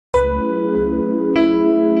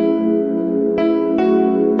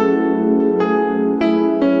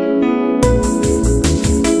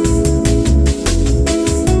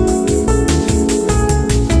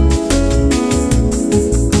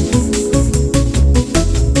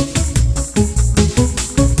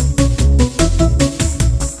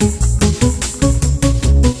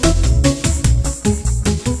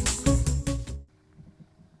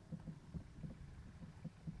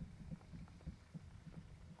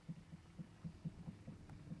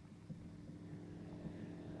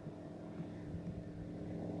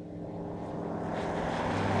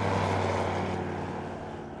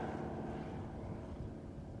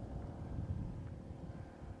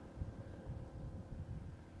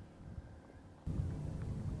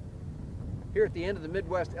Here at the end of the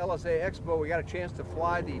Midwest LSA Expo, we got a chance to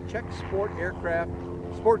fly the Czech sport aircraft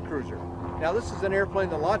SportCruiser. Now this is an airplane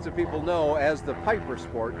that lots of people know as the Piper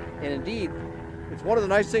Sport, and indeed, it's one of the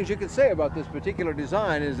nice things you can say about this particular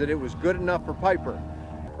design is that it was good enough for Piper.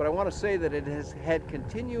 But I want to say that it has had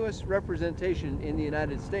continuous representation in the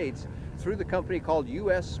United States through the company called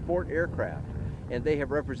US Sport Aircraft. And they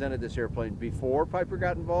have represented this airplane before Piper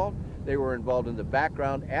got involved. They were involved in the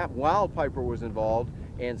background while Piper was involved.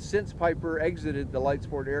 And since Piper exited the light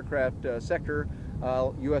sport aircraft sector,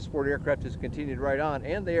 US Sport Aircraft has continued right on,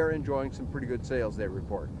 and they are enjoying some pretty good sales, they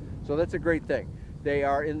report. So that's a great thing. They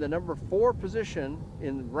are in the number 4 position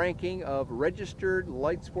in the ranking of registered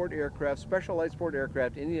light sport aircraft, special light sport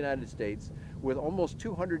aircraft in the United States, with almost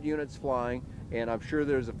 200 units flying, and I'm sure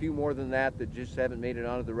there's a few more than that that just haven't made it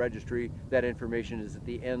onto the registry. That information is at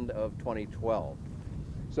the end of 2012.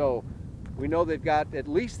 So we know they've got at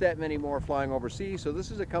least that many more flying overseas, so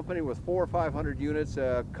this is a company with 400 or 500 units,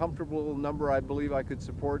 a comfortable number I believe I could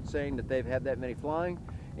support saying that they've had that many flying,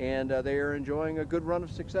 and they are enjoying a good run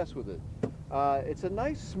of success with it. It's a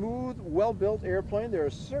nice, smooth, well-built airplane. There are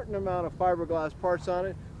a certain amount of fiberglass parts on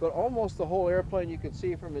it, but almost the whole airplane you can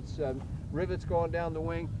see from its rivets going down the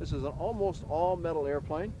wing. This is an almost all-metal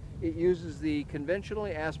airplane. It uses the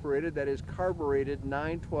conventionally aspirated, that is carbureted,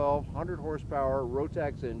 912, 100 horsepower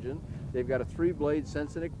Rotax engine. They've got a 3-blade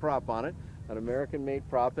Sensenig prop on it, an American-made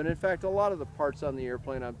prop, and in fact, a lot of the parts on the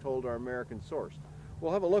airplane, I'm told, are American-sourced.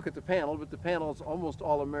 We'll have a look at the panel, but the panel is almost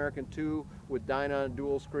all American too, with Dyna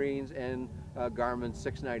dual screens and Garmin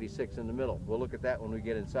 696 in the middle. We'll look at that when we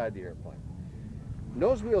get inside the airplane.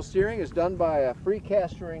 Nose wheel steering is done by a free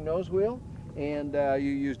castering nose wheel, and you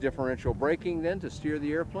use differential braking then to steer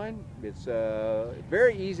the airplane. It's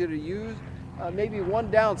very easy to use. Maybe one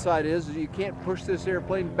downside is you can't push this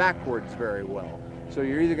airplane backwards very well. So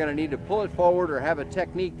you're either going to need to pull it forward or have a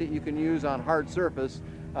technique that you can use on hard surface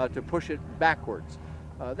to push it backwards.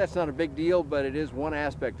 That's not a big deal, but it is one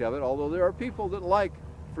aspect of it, although there are people that like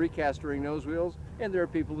free castering nose wheels, and there are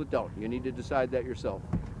people that don't. You need to decide that yourself.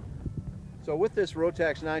 So with this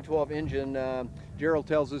Rotax 912 engine, Gerald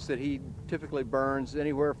tells us that he typically burns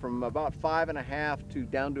anywhere from about 5.5 to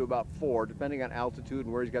down to about 4, depending on altitude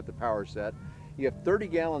and where he's got the power set. You have 30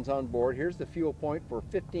 gallons on board. Here's the fuel point for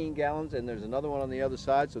 15 gallons, and there's another one on the other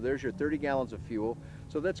side, so there's your 30 gallons of fuel.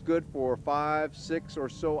 So that's good for 5, 6 or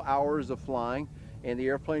so hours of flying. And the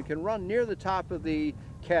airplane can run near the top of the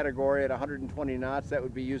category at 120 knots. That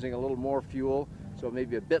would be using a little more fuel, so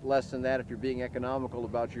maybe a bit less than that if you're being economical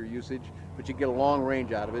about your usage, but you get a long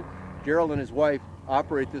range out of it. Gerald and his wife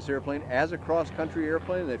operate this airplane as a cross-country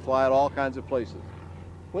airplane. They fly at all kinds of places.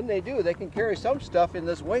 When they do, they can carry some stuff in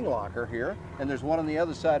this wing locker here, and there's one on the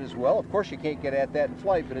other side as well. Of course, you can't get at that in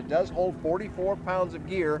flight, but it does hold 44 pounds of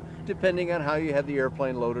gear, depending on how you have the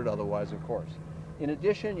airplane loaded otherwise, of course. In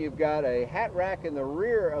addition, you've got a hat rack in the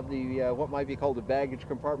rear of the what might be called the baggage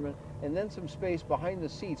compartment, and then some space behind the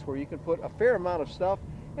seats where you can put a fair amount of stuff,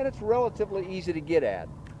 and it's relatively easy to get at.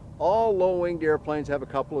 All low-winged airplanes have a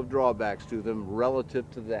couple of drawbacks to them relative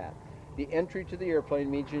to that. The entry to the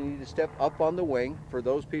airplane means you need to step up on the wing. For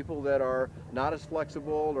those people that are not as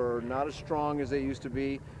flexible or not as strong as they used to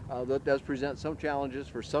be, that does present some challenges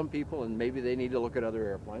for some people, and maybe they need to look at other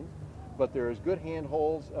airplanes. But there is good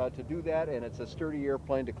handholds to do that, and it's a sturdy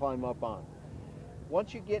airplane to climb up on.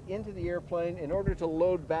 Once you get into the airplane, in order to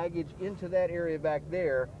load baggage into that area back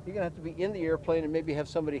there, you're going to have to be in the airplane and maybe have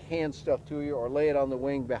somebody hand stuff to you or lay it on the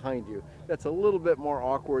wing behind you. That's a little bit more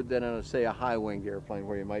awkward than in, say, a high-winged airplane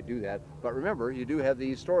where you might do that. But remember, you do have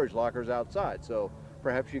these storage lockers outside, so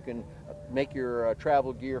perhaps you can make your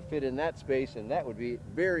travel gear fit in that space, and that would be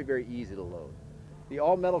very, very easy to load. The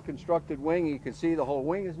all-metal constructed wing, you can see the whole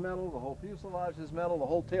wing is metal, the whole fuselage is metal, the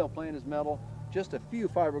whole tailplane is metal. Just a few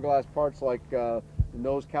fiberglass parts like the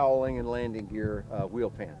nose cowling and landing gear wheel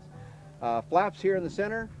pants. Flaps here in the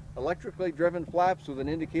center, electrically driven flaps with an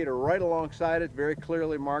indicator right alongside it, very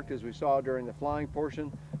clearly marked as we saw during the flying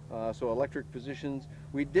portion. So electric positions.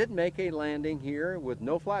 We did make a landing here with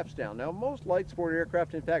no flaps down. Now most light sport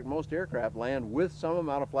aircraft, in fact most aircraft, land with some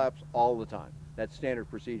amount of flaps all the time. That's standard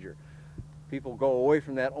procedure. People go away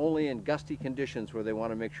from that only in gusty conditions where they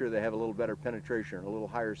want to make sure they have a little better penetration and a little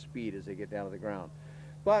higher speed as they get down to the ground.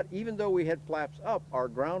 But even though we had flaps up, our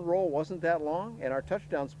ground roll wasn't that long, and our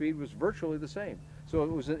touchdown speed was virtually the same. So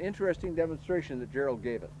it was an interesting demonstration that Gerald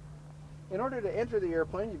gave us. In order to enter the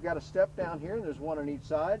airplane, you've got a step down here, and there's one on each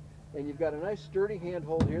side, and you've got a nice sturdy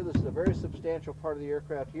handhold here. This is a very substantial part of the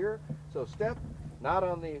aircraft here. So step, not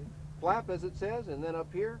on the flap as it says, and then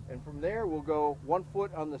up here, and from there we'll go 1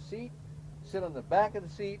 foot on the seat, sit on the back of the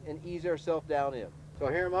seat, and ease ourselves down in. So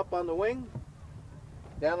here I'm up on the wing.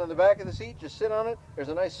 Down on the back of the seat, just sit on it. There's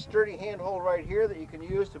a nice sturdy handhold right here that you can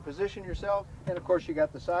use to position yourself. And of course you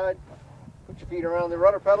got the side. Put your feet around the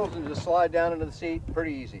rudder pedals and just slide down into the seat.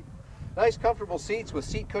 Pretty easy. Nice comfortable seats with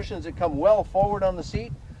seat cushions that come well forward on the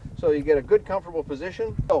seat, so you get a good comfortable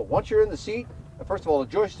position. So once you're in the seat, first of all,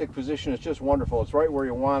 the joystick position is just wonderful. It's right where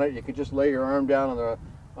you want it. You can just lay your arm down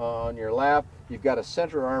on your lap. You've got a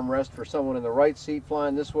center armrest for someone in the right seat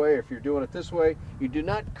flying this way. If you're doing it this way, you do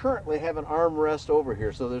not currently have an armrest over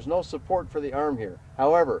here, so there's no support for the arm here.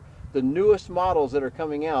 However, the newest models that are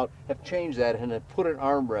coming out have changed that and have put an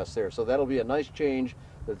armrest there, so that'll be a nice change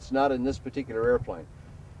that's not in this particular airplane.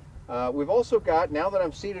 We've also got, now that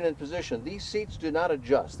I'm seated in position, these seats do not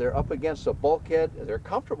adjust. They're up against a bulkhead. They're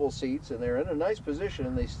comfortable seats and they're in a nice position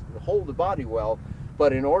and they hold the body well,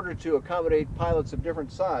 but in order to accommodate pilots of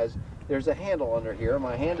different size, there's a handle under here.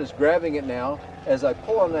 My hand is grabbing it now. As I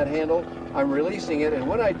pull on that handle, I'm releasing it, and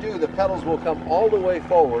when I do, the pedals will come all the way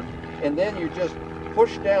forward, and then you just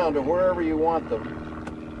push down to wherever you want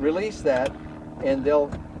them, release that, and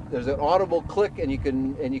there's an audible click, and you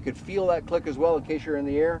can feel that click as well in case you're in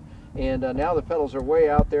the air. And now the pedals are way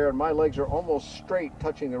out there and my legs are almost straight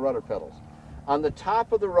touching the rudder pedals. On the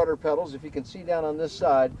top of the rudder pedals, if you can see down on this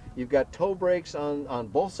side, you've got toe brakes on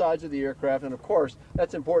both sides of the aircraft, and of course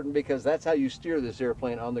that's important because that's how you steer this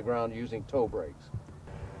airplane on the ground, using toe brakes.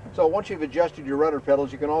 So once you've adjusted your rudder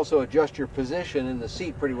pedals, you can also adjust your position in the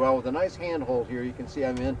seat pretty well with a nice handhold here. You can see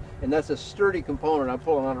I'm in, and that's a sturdy component. I'm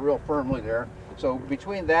pulling on it real firmly there. So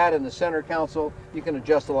between that and the center console, you can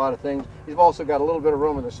adjust a lot of things. You've also got a little bit of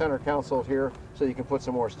room in the center console here, so you can put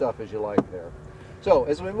some more stuff as you like there. So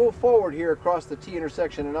as we move forward here across the T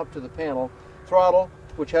intersection and up to the panel, throttle,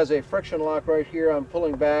 which has a friction lock right here, I'm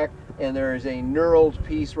pulling back, and there is a knurled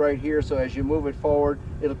piece right here, so as you move it forward,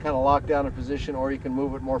 it'll kind of lock down in position, or you can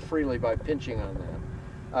move it more freely by pinching on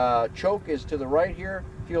that. Choke is to the right here,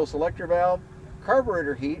 fuel selector valve.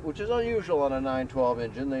 Carburetor heat, which is unusual on a 912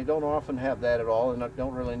 engine. They don't often have that at all and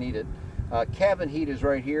don't really need it. Cabin heat is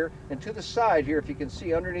right here, and to the side here, if you can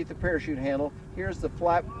see underneath the parachute handle, here's the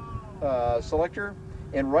flap selector,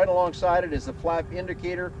 and right alongside it is the flap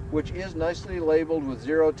indicator, which is nicely labeled with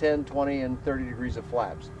 0, 10, 20, and 30 degrees of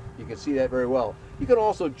flaps. You can see that very well. You can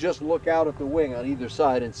also just look out at the wing on either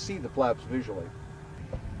side and see the flaps visually.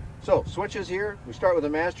 So switches here, we start with a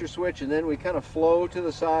master switch and then we kind of flow to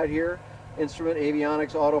the side here. Instrument,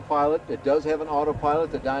 avionics, autopilot. It does have an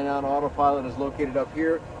autopilot. The Dynon autopilot is located up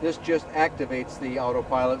here. This just activates the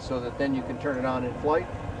autopilot so that then you can turn it on in flight.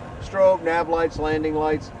 Strobe, nav lights, landing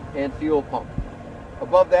lights, and fuel pump.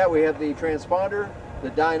 Above that we have the transponder,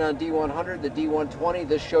 the Dynon D100, the D120.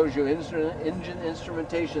 This shows you engine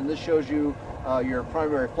instrumentation. This shows you your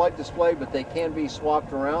primary flight display, but they can be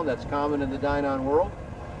swapped around. That's common in the Dynon world.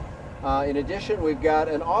 In addition, we've got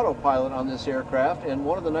an autopilot on this aircraft, and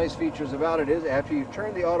one of the nice features about it is after you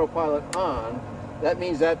turn the autopilot on, that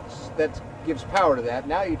means that gives power to that.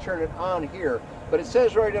 Now you turn it on here, but it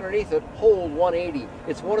says right underneath it, hold 180.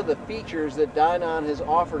 It's one of the features that Dynon has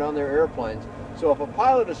offered on their airplanes. So if a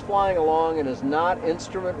pilot is flying along and is not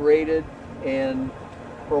instrument rated, and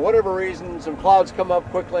for whatever reason some clouds come up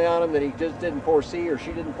quickly on him that he just didn't foresee or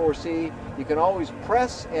she didn't foresee, you can always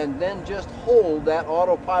press and then just hold that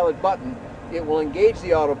autopilot button. It will engage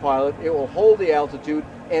the autopilot, it will hold the altitude,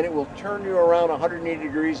 and it will turn you around 180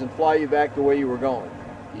 degrees and fly you back the way you were going.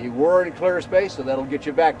 You were in clear space, so that'll get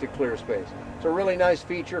you back to clear space. It's a really nice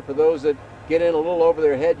feature for those that get in a little over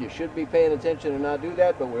their head. You should be paying attention and not do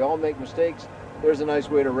that, but we all make mistakes. There's a nice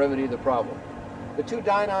way to remedy the problem. The two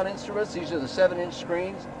Dynon instruments, these are the 7-inch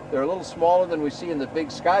screens. They're a little smaller than we see in the big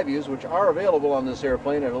Skyviews, which are available on this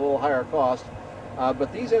airplane at a little higher cost.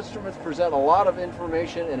 But these instruments present a lot of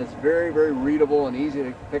information, and it's very, very readable and easy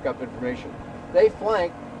to pick up information. They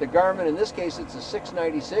flank the Garmin. In this case, it's a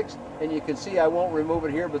 696, and you can see I won't remove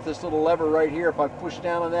it here, but this little lever right here, if I push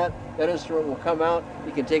down on that, that instrument will come out.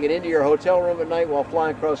 You can take it into your hotel room at night while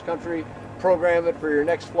flying cross country, program it for your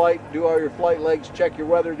next flight, do all your flight legs, check your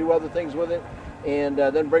weather, do other things with it, and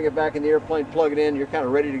then bring it back in the airplane, plug it in, you're kind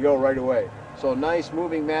of ready to go right away. So nice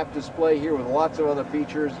moving map display here with lots of other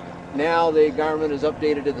features. Now the Garmin is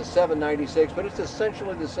updated to the 796, but it's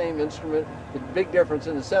essentially the same instrument. The big difference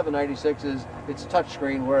in the 796 is it's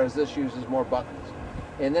touchscreen, whereas this uses more buttons.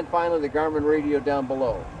 And then finally the Garmin radio down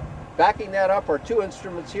below. Backing that up are two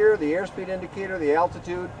instruments here, the airspeed indicator, the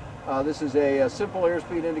altitude. This is a simple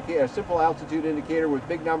airspeed indicator, a simple altitude indicator with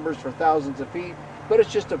big numbers for thousands of feet, but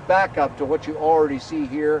it's just a backup to what you already see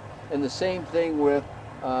here, and the same thing with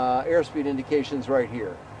airspeed indications right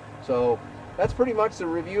here. So that's pretty much the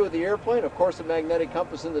review of the airplane. Of course, the magnetic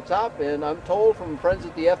compass in the top, and I'm told from friends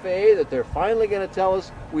at the FAA that they're finally going to tell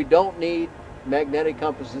us we don't need magnetic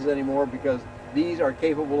compasses anymore because these are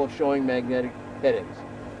capable of showing magnetic headings.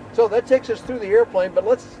 So that takes us through the airplane, but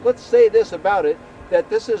let's say this about it, that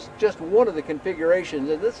this is just one of the configurations,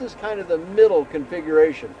 and this is kind of the middle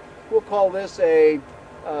configuration. We'll call this a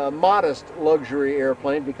modest luxury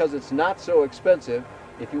airplane because it's not so expensive.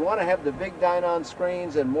 If you want to have the big dynon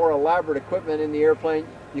screens and more elaborate equipment in the airplane,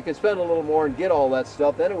 you can spend a little more and get all that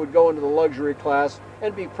stuff. Then it would go into the luxury class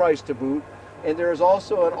and be priced to boot. And there is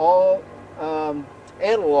also an all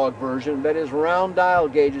analog version that is round dial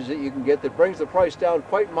gauges that you can get that brings the price down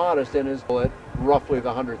quite modest and is at roughly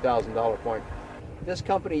the $100,000 point. This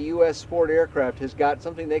company, U.S. Sport Aircraft, has got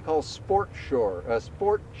something they call sport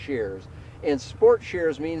shares. And sport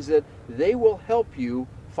shares means that they will help you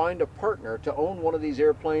find a partner to own one of these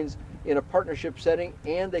airplanes in a partnership setting,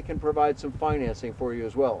 and they can provide some financing for you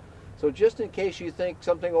as well. So just in case you think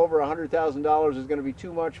something over $100,000 is going to be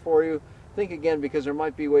too much for you, think again, because there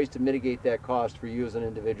might be ways to mitigate that cost for you as an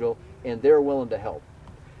individual, and they're willing to help.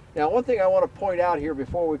 Now, one thing I want to point out here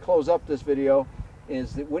before we close up this video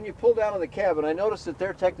is that when you pull down on the cabin, I noticed that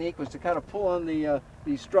their technique was to kind of pull on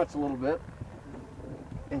these struts a little bit,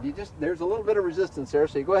 and there's a little bit of resistance there,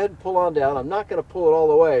 so you go ahead and pull on down. I'm not going to pull it all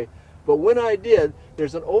the way, but when I did,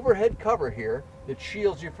 there's an overhead cover here that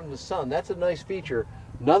shields you from the sun. That's a nice feature.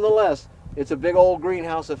 Nonetheless, it's a big old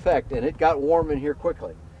greenhouse effect, and it got warm in here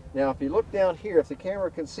quickly. Now, if you look down here, if the camera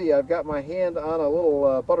can see, I've got my hand on a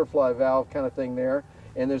little butterfly valve kind of thing there,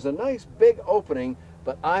 and there's a nice big opening,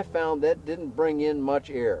 but I found that didn't bring in much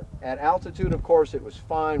air. At altitude, of course, it was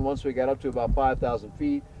fine. Once we got up to about 5,000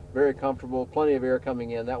 feet, very comfortable, plenty of air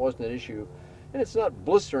coming in. That wasn't an issue. And it's not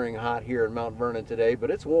blistering hot here in Mount Vernon today,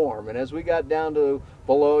 but it's warm. And as we got down to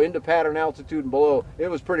below, into pattern altitude and below, it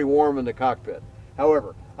was pretty warm in the cockpit.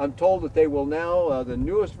 However, I'm told that they will now, the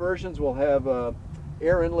newest versions will have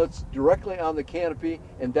air inlets directly on the canopy,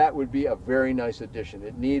 and that would be a very nice addition.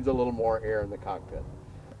 It needs a little more air in the cockpit.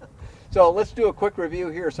 So let's do a quick review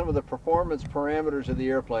here of some of the performance parameters of the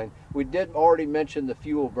airplane. We did already mention the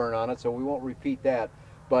fuel burn on it, so we won't repeat that.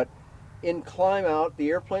 But in climb out, the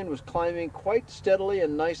airplane was climbing quite steadily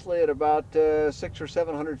and nicely at about 600 or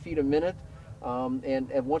 700 feet a minute.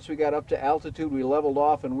 And once we got up to altitude, we leveled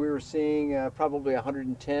off, and we were seeing probably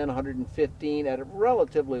 110, 115 at a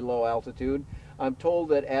relatively low altitude. I'm told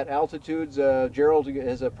that at altitudes, Gerald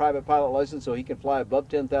has a private pilot license, so he can fly above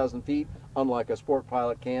 10,000 feet, unlike a sport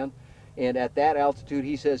pilot can. And at that altitude,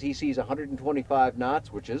 he says he sees 125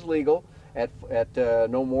 knots, which is legal, at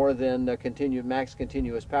no more than max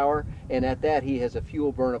continuous power. And at that, he has a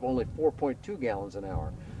fuel burn of only 4.2 gallons an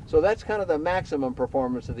hour. So that's kind of the maximum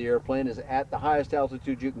performance of the airplane. Is at the highest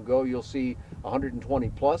altitude you can go, you'll see 120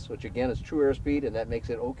 plus, which again is true airspeed, and that makes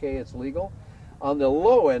it okay, it's legal. On the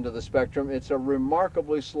low end of the spectrum, it's a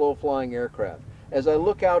remarkably slow flying aircraft. As I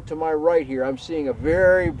look out to my right here, I'm seeing a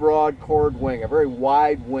very broad chord wing, a very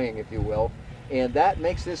wide wing, if you will, and that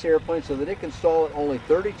makes this airplane so that it can stall at only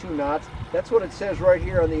 32 knots. That's what it says right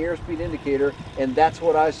here on the airspeed indicator, and that's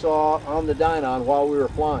what I saw on the dynon while we were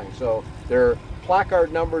flying. So their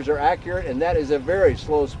placard numbers are accurate, and that is a very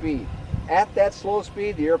slow speed. At that slow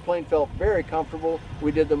speed, the airplane felt very comfortable.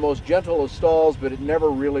 We did the most gentle of stalls, but it never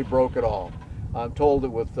really broke at all. I'm told that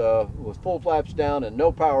with full flaps down and no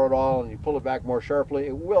power at all, and you pull it back more sharply,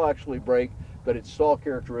 it will actually break, but its stall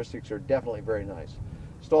characteristics are definitely very nice.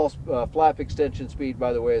 Stall flap extension speed,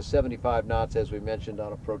 by the way, is 75 knots, as we mentioned,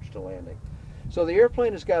 on approach to landing. So the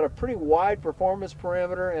airplane has got a pretty wide performance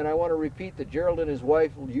parameter, and I want to repeat that Gerald and his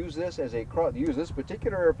wife use this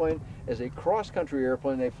particular airplane as a cross-country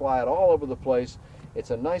airplane. They fly it all over the place.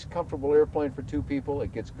 It's a nice, comfortable airplane for two people.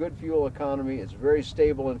 It gets good fuel economy. It's very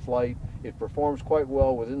stable in flight. It performs quite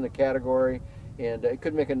well within the category, and it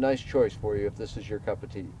could make a nice choice for you if this is your cup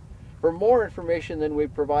of tea. For more information than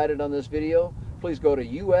we've provided on this video, please go to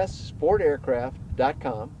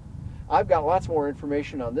ussportaircraft.com. I've got lots more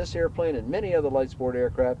information on this airplane and many other light sport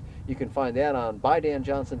aircraft. You can find that on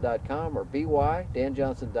bydanjohnson.com or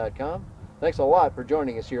bydanjohnson.com. Thanks a lot for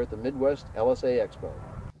joining us here at the Midwest LSA Expo.